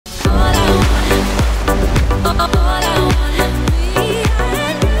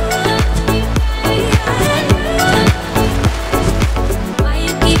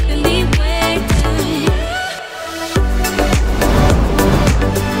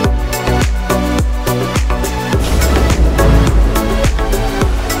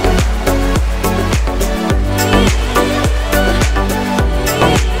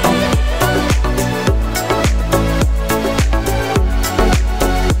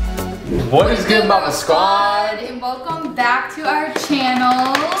What is good, Mama Squad? And welcome back to our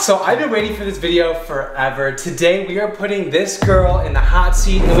channel. So I've been waiting for this video forever. Today we are putting this girl in the hot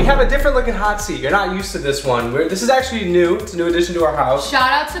seat, and we have a different looking hot seat. You're not used to this one. This is actually new. It's a new addition to our house. Shout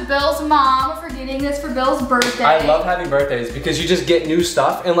out to Bill's mom for getting this for Bill's birthday. I love having birthdays because you just get new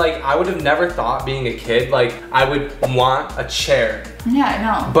stuff, and like I would have never thought being a kid like I would want a chair. Yeah,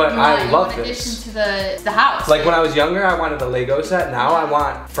 I know. But I love this. Addition to the house. Like when I was younger, I wanted a Lego set. Now I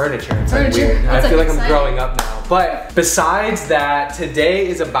want furniture. It's like furniture. weird. I feel like I'm exciting. growing up now. But besides that, today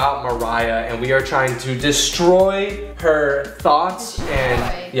is about Mariah, and we are trying to destroy her thoughts.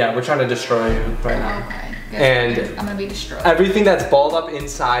 And yeah, we're trying to destroy you right now. Okay. And I'm gonna be destroyed. Everything that's balled up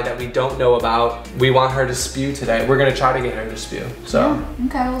inside that we don't know about, we want her to spew today. We're gonna try to get her to spew. So yeah,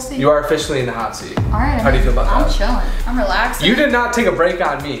 okay, we'll see. You are officially in the hot seat. All right. How do you feel about that? I'm chilling. I'm relaxing. You did not take a break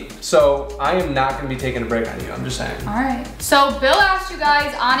on me, so I am not gonna be taking a break on you. I'm just saying. All right. So Bill asked you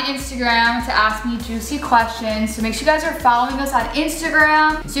guys on Instagram to ask me juicy questions. So make sure you guys are following us on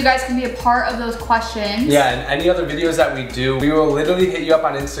Instagram so you guys can be a part of those questions. Yeah, and any other videos that we do, we will literally hit you up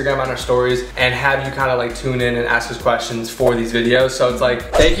on Instagram on our stories and have you kind of like tune in and ask us questions for these videos. So it's like,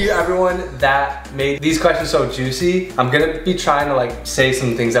 thank you everyone that made these questions so juicy. I'm gonna be trying to like say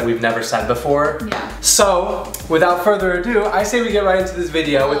some things that we've never said before. Yeah. So without further ado, I say we get right into this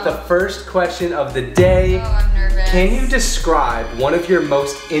video with the first question of the day. Oh, I'm nervous. Can you describe one of your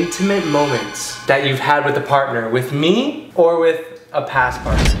most intimate moments that you've had with a partner, with me or with a past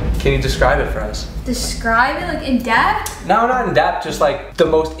partner? Can you describe it for us? Describe it like in depth? No, not in depth, just like the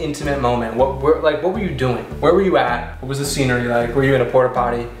most intimate moment. What were you doing? Where were you at? What was the scenery like? Were you in a porta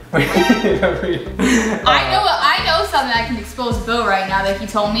potty? I know something I can expose Bill right now that he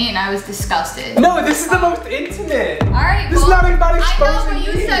told me and I was disgusted. No, this is the most intimate. Alright, this is not about exposing I know,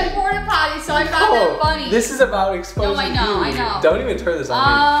 but you said porta potty, so I found that funny. This is about exposing No, I know, you. I know. Don't even turn this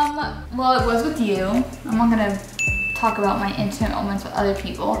on me. Well, it was with you. I'm not gonna talk about my intimate moments with other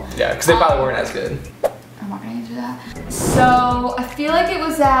people. Yeah, because they probably weren't as good. I'm not gonna answer that. So, I feel like it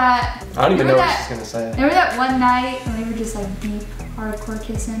was at... I don't even know what she's gonna say. Remember that one night when we were just like deep, hardcore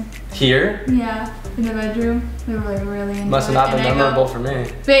kissing? Here? Yeah, in the bedroom. We were like really into Must have not been memorable for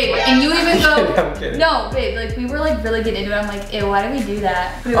me. Babe, and you even go... I'm kidding. No, babe, like we were like really getting into it. I'm like, ew, why did we do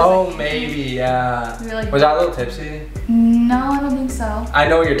that? Oh, like, maybe, yeah. We were like, was I a little tipsy? No, I don't think so. I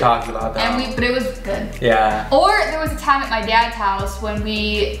know what you're talking about though. But it was good. Yeah. Or there was a time at my dad's house when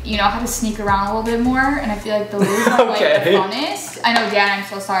we, you know, had to sneak around a little bit more, and I feel like those were like the funnest. I know, Dad, I'm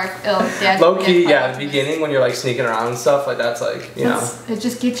so sorry. Dad. Low key, yeah, the beginning when you're like sneaking around and stuff, like that's like, you know. It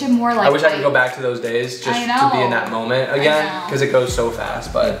just gets you more like. I wish I could go back to those days just to be in that moment again, because it goes so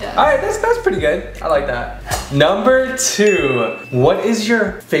fast. But all right, that's pretty good. I like that. Number 2, what is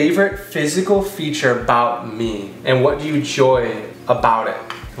your favorite physical feature about me, and what do you enjoy about it?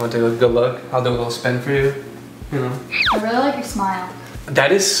 You want to take a good look? I'll do a little spin for you. You know. I really like your smile.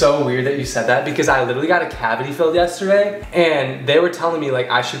 That is so weird that you said that because I literally got a cavity filled yesterday and they were telling me like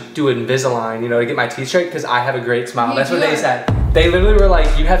I should do Invisalign, you know, to get my teeth straight because I have a great smile. That's what they said. They literally were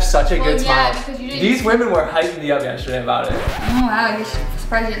like, you have such a good smile. Because you didn't. These women were hyping me up yesterday about it. Oh wow, you're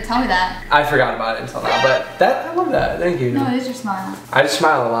surprised you didn't tell me that. I forgot about it until now, but I love that. Thank you. No, it is your smile. I just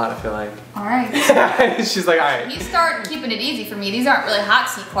smile a lot, I feel like. All right. She's like, all right. You start keeping it easy for me. These aren't really hot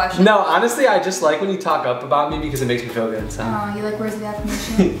seat questions. No, honestly, I just like when you talk up about me because it makes me feel good. So. Oh, you like words of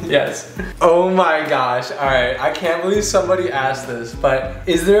affirmation? Yes. Oh my gosh. All right. I can't believe somebody asked this, but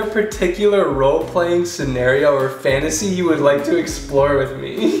is there a particular role-playing scenario or fantasy you would like to explore with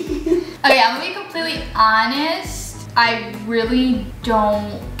me? Okay, I'm gonna be completely honest. I really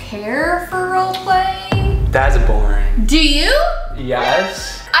don't care for role play. That's boring. Do you?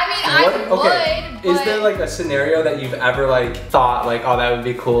 Yes. I mean, I would. Is there like a scenario that you've ever like thought like, oh, that would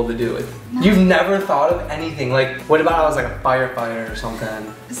be cool to do with? No. You've never thought of anything. Like, what about I was like a firefighter or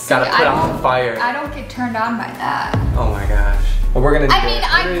something? Gotta put out the fire. I don't get turned on by that. Oh my gosh. Well, we're gonna need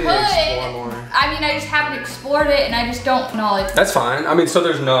I could. I mean, I just haven't explored it, and I just don't know. Like, that's fine. I mean, so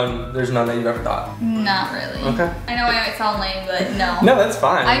there's none that you've ever thought. Not really. Okay. I know I might sound lame, but no. No, that's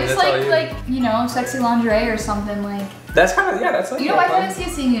fine. I just like you know, sexy lingerie or something like. That's kind of that's like. You know, I want to see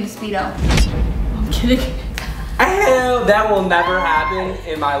seeing you in a Speedo. I'm kidding. Hell, that will never happen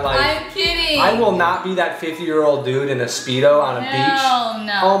in my life. I'm kidding. I will not be that 50-year-old dude in a Speedo on a beach.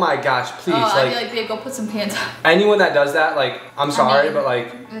 No. Oh my gosh, please. I'd be like, babe, go put some pants on. Anyone that does that, like, I'm sorry, but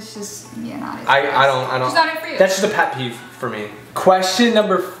like. It's just, not I don't. It's not it for you. That's just a pet peeve for me. Question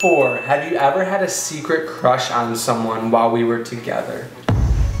number 4. Have you ever had a secret crush on someone while we were together?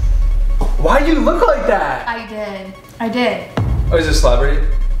 Why do you look like that? I did. Oh, is it a celebrity?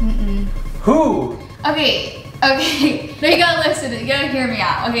 Mm-mm. Who? Okay, Okay, now you gotta listen, you gotta hear me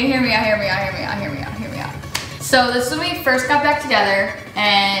out. Okay, hear me out. So this is when we first got back together,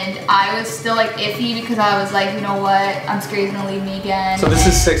 and I was still like iffy because I was like, you know what, I'm scared he's gonna leave me again. So this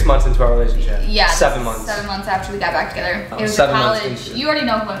is 6 months into our relationship? Yeah. 7 months. 7 months after we got back together. Oh, it was in college. You already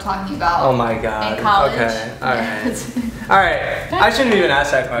know who I'm talking about. Oh my God. In college. Okay, all right. All right, I shouldn't even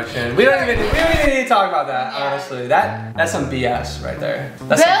ask that question. We don't even need to talk about that, honestly. That's some BS right there.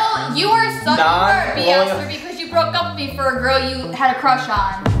 That's Bill, you are such a BS because you broke up with me for a girl you had a crush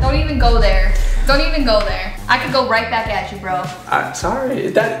on. Don't even go there. Don't even go there. I could go right back at you, bro. I'm sorry.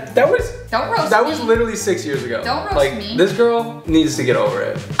 That was. Don't roast me. That was literally 6 years ago. Don't roast me. This girl needs to get over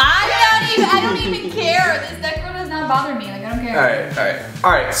it. I don't even care. That girl does not bother me. Like, I don't care.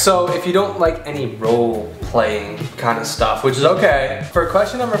 All right. So if you don't like any role playing kind of stuff, which is okay. For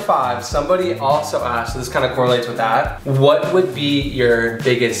question number 5, somebody also asked, so this kind of correlates with that. What would be your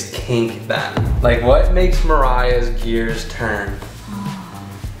biggest kink then? Like, what makes Mariah's gears turn?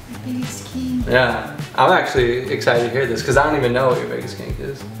 Biggest kink. Yeah, I'm actually excited to hear this because I don't even know what your biggest kink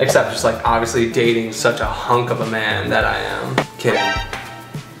is. Except just like obviously dating such a hunk of a man that I am. Kidding.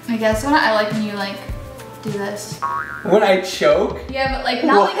 I guess when I like when you like do this. When I choke? Yeah, but like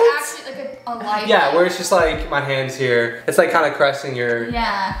not like actually like a light. Yeah, where it's just like my hands here. It's like kind of caressing your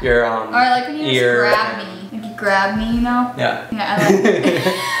your or like when you ear. Just grab me. Like you grab me, you know? Yeah. Yeah, I like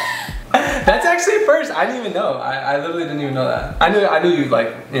it. That's actually first. I didn't even know. I literally didn't even know that. I knew you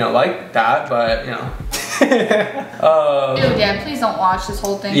like that, but you know. Ew, Dad, please don't watch this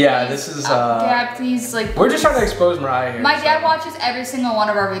whole thing. Yeah, please. this is Dad, please, like. We're just trying to expose Mariah here. My dad watches every single one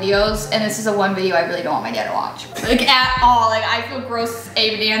of our videos, and this is the one video I really don't want my dad to watch. Like at all. Like I feel gross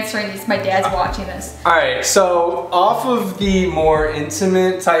even answering these. My dad's watching this. All right, so off of the more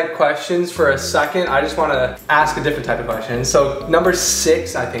intimate type questions for a second, I just want to ask a different type of question. So number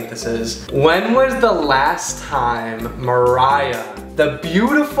 6, I think this is. When was the last time Mariah, the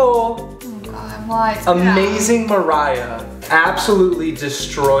beautiful, amazing Mariah, absolutely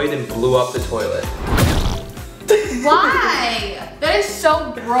destroyed and blew up the toilet? Why? That is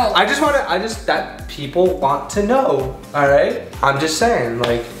so gross. That people want to know, all right? I'm just saying,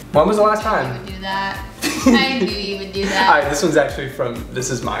 like, when was the last time? I would do that. I knew you would do that. All right, this one's actually this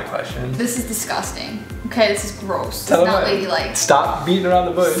is my question. This is disgusting. Okay, this is gross. Tell it's not ladylike. Stop beating around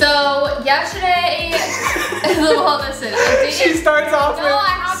the bush. So, yesterday, well, listen. She starts off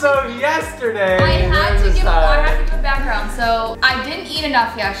yesterday. I have to give a background. So, I didn't eat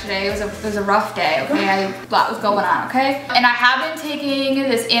enough yesterday. It was a rough day, okay? A lot was going on, okay? And I have been taking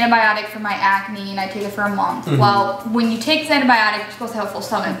this antibiotic for my acne, and I take it for a month. Well, when you take this antibiotic, you're supposed to have a full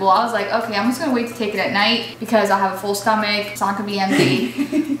stomach. Well, I was like, okay, I'm just gonna wait to take it at night because I'll have a full stomach. It's not gonna be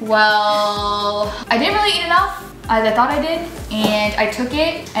empty. Well, I didn't really eat enough. I thought I did, and I took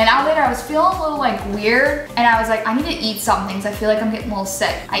it, and an hour later I was feeling a little like weird, and I was like, I need to eat something because I feel like I'm getting a little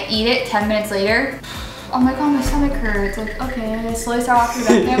sick. I eat it, 10 minutes later, I'm like, oh, my stomach hurts. Like, okay, I slowly start walking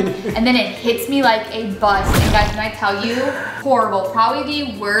back there, and then it hits me like a bus. And guys, when I tell you, horrible, probably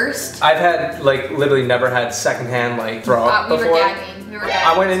the worst. I've had like literally never had secondhand like throw up before. We were gagging.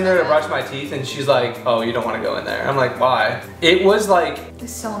 I went in there to brush my teeth, and she's like, oh, you don't want to go in there. I'm like, why? It was like,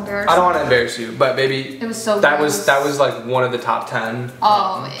 it's so embarrassing. I don't want to embarrass you, but baby, it was so that gross. was like one of the top 10.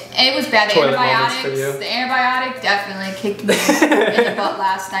 Oh, it was bad. The antibiotic definitely kicked me in the butt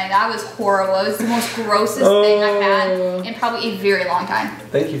last night. That was horrible. It was the most grossest thing I've had in probably a very long time.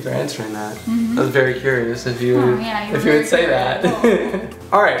 Thank you for answering that. I was very curious if you would say that.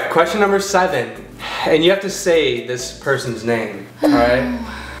 All right, question number 7. And you have to say this person's name, all right?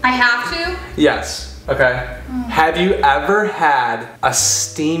 I have to? Yes, okay. Have you ever had a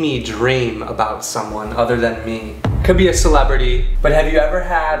steamy dream about someone other than me? Could be a celebrity, but have you ever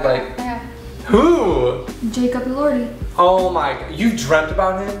had like... I have. Who? Jacob Elordi. Oh my God, you dreamt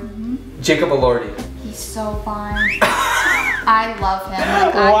about him? Jacob Elordi. He's so fun. I love him.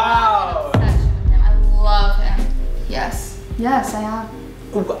 Like, wow. I'm obsessed with him. I love him. Yes. Yes, I have.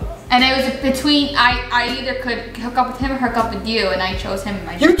 And it was between, I either could hook up with him or hook up with you, and I chose him in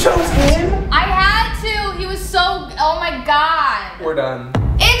my dream. You chose him? I had to. He was so, oh my God. We're done.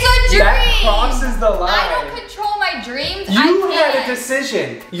 It's a dream. That crosses the line. I don't control my dreams. You had a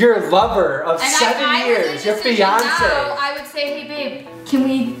decision. Your lover of 7 years, your fiance. Now, I would say, hey babe, can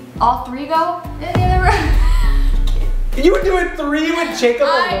we all 3 go in the other room? You were doing 3 with Jacob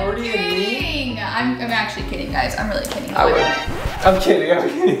Elordi and me? I'm actually kidding, guys. I'm really kidding. I'm kidding.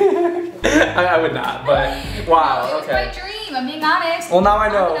 I would not, but wow, It was my dream. you. I'm being honest. Well, now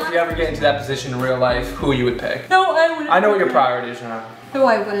I know if you ever get into that position in real life, who you would pick. No, I wouldn't. I know what your priorities are. No,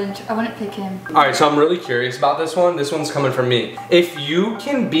 I wouldn't. I wouldn't pick him. All right, so I'm really curious about this one. This one's coming from me. If you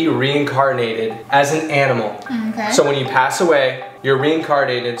can be reincarnated as an animal, okay. So when you pass away, you're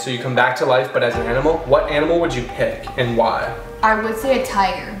reincarnated, so you come back to life, but as an animal, what animal would you pick and why? I would say a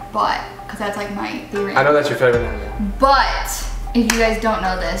tiger, but, because that's like my favorite. I know that's your favorite animal. But, if you guys don't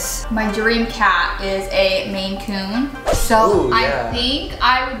know this, my dream cat is a Maine Coon. So ooh, yeah. I think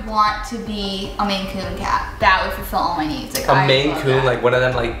I would want to be a Maine Coon cat. That would fulfill all my needs. Like, a Maine Coon, like one of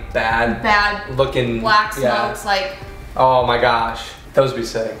them like bad looking black smokes, like. Oh my gosh, those would be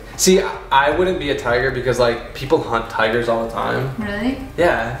sick. See, I wouldn't be a tiger because like people hunt tigers all the time. Really?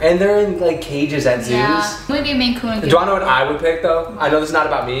 Yeah, and they're in like cages at zoos. Yeah, maybe a Maine Coon. Do I know what I would pick though? I know this is not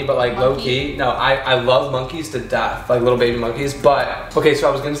about me, but like low key, no, I love monkeys to death, like little baby monkeys. But okay, so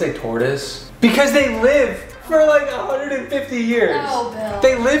I was gonna say tortoise because they live for like 150 years. Oh, Bill.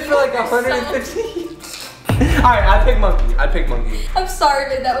 They live for like 150 years. Alright, I'd pick monkey. I'm sorry,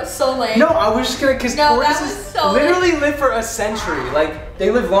 but that was so lame. No, I was just gonna, because tortoises so literally live for a century. Like,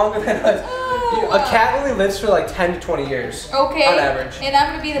 they live longer than us. Oh. A cat only lives for like 10 to 20 years. Okay. On average. And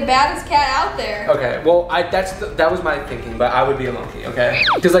I'm gonna be the baddest cat out there. Okay, well, that was my thinking, but I would be a monkey, okay?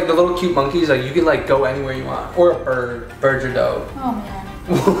 Because like the little cute monkeys, like you can like go anywhere you want. Or a bird. Birds are dope. Oh man.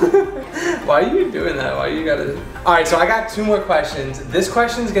 Why are you doing that? Why you gotta... Alright, so I got 2 more questions. This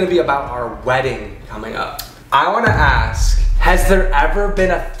question is gonna be about our wedding coming up. I wanna ask, has there ever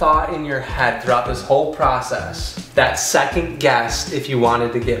been a thought in your head throughout this whole process that second guessed if you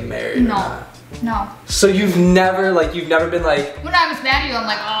wanted to get married or not? No. So you've never been like... When I was mad at you, I'm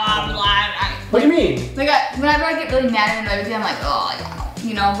like, oh, I'm lying. What do you mean? Like, whenever I get really mad at everything, I'm like, oh, I don't know.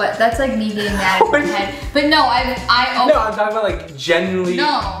 You know, but that's like me getting mad in my head. But no, I No, I'm talking about like genuinely,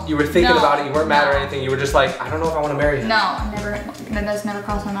 you were thinking about it, you weren't mad or anything, you were just like, I don't know if I want to marry you. No, that's never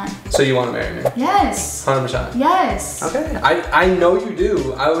crossed my mind. So you want to marry me? Yes. 100%? Yes. Okay, I know you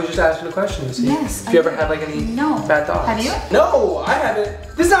do. I was just asking a question to see if you ever had like any bad thoughts. Have you? No, I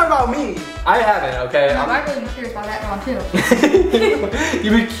haven't. This is not about me. I haven't, okay? No, I'm really curious about that one too.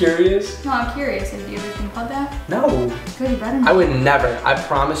 You be curious? No, I'm curious. Have you ever think about that? No. Good, you better. I would never. I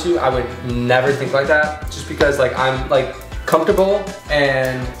promise you, I would never think like that. Just because like I'm like comfortable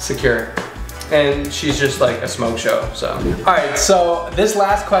and secure. And she's just like a smoke show, so. All right, so this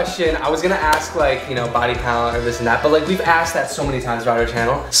last question, I was gonna ask like, you know, body count or this and that, but like we've asked that so many times about our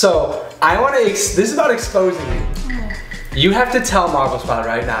channel. So I wanna, this is about exposing you. You have to tell Marble Spot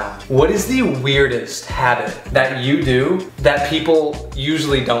right now, what is the weirdest habit that you do that people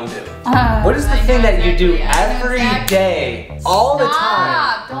usually don't do? What is the thing that you do every day, all the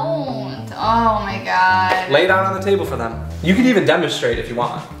time? Don't. Oh my God. Lay it out on the table for them. You can even demonstrate if you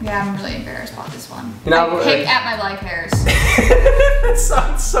want. Yeah, I'm really embarrassed about this one. You know, pick at my leg hairs. It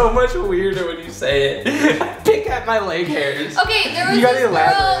sounds so much weirder when you say it. Pick at my leg hairs. Okay, there was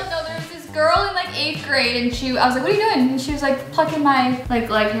this girl in like 8th grade, and I was like, what are you doing? And she was like plucking my like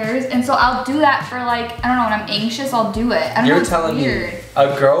leg hairs, and so I'll do that for like, I don't know, when I'm anxious, I'll do it. I don't know, You're telling me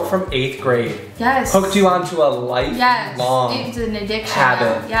a girl from 8th grade hooked you onto a lifelong it's an addiction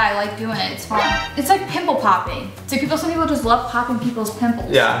habit. Yeah, I like doing it. It's fun. It's like pimple popping. So some people just love popping people's pimples.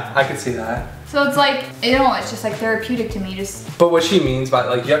 Yeah, I could see that. So it's like, you know, it's just like therapeutic to me. But what she means by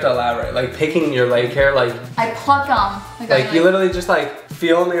like, you have to elaborate. Like picking your leg hair, like. I pluck them. Like you literally just like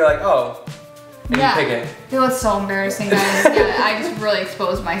feel them and you're like, oh. And you pick it. It was so embarrassing, guys. I just really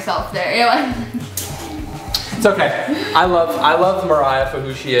exposed myself there. It's okay. I love Mariah for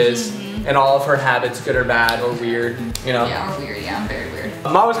who she is and all of her habits, good or bad or weird, you know. Yeah, or weird. Yeah, I'm very weird.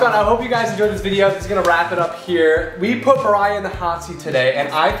 Mama's gone. I hope you guys enjoyed this video. This is gonna wrap it up here. We put Mariah in the hot seat today, and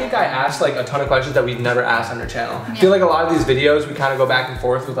I think I asked like a ton of questions that we've never asked on her channel. Yeah. I feel like a lot of these videos we kind of go back and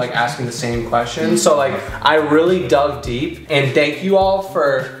forth with like asking the same questions. So like I really dug deep, and thank you all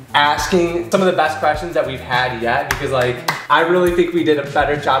for asking some of the best questions that we've had yet, because like I really think we did a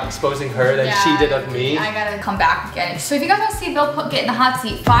better job exposing her than she did of me. I gotta come back again. So if you guys want to see Bill get in the hot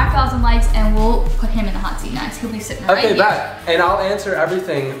seat, 5,000 likes and we'll put him in the hot seat next. He'll be sitting right here. Okay, bet. And I'll answer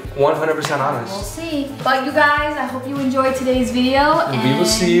everything 100% honest. We'll see. But you guys, I hope you enjoyed today's video. And we will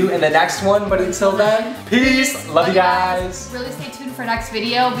see you in the next one, but until then, peace. Love you guys. Really stay tuned for next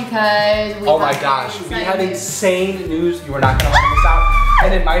video because we have insane news. You are not gonna want to miss out.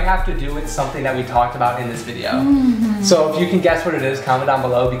 And it might have to do with something that we talked about in this video. So if you can guess what it is, comment down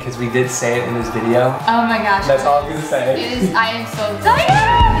below because we did say it in this video. Oh my gosh. That's all I'm gonna say. I am so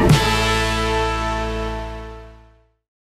excited.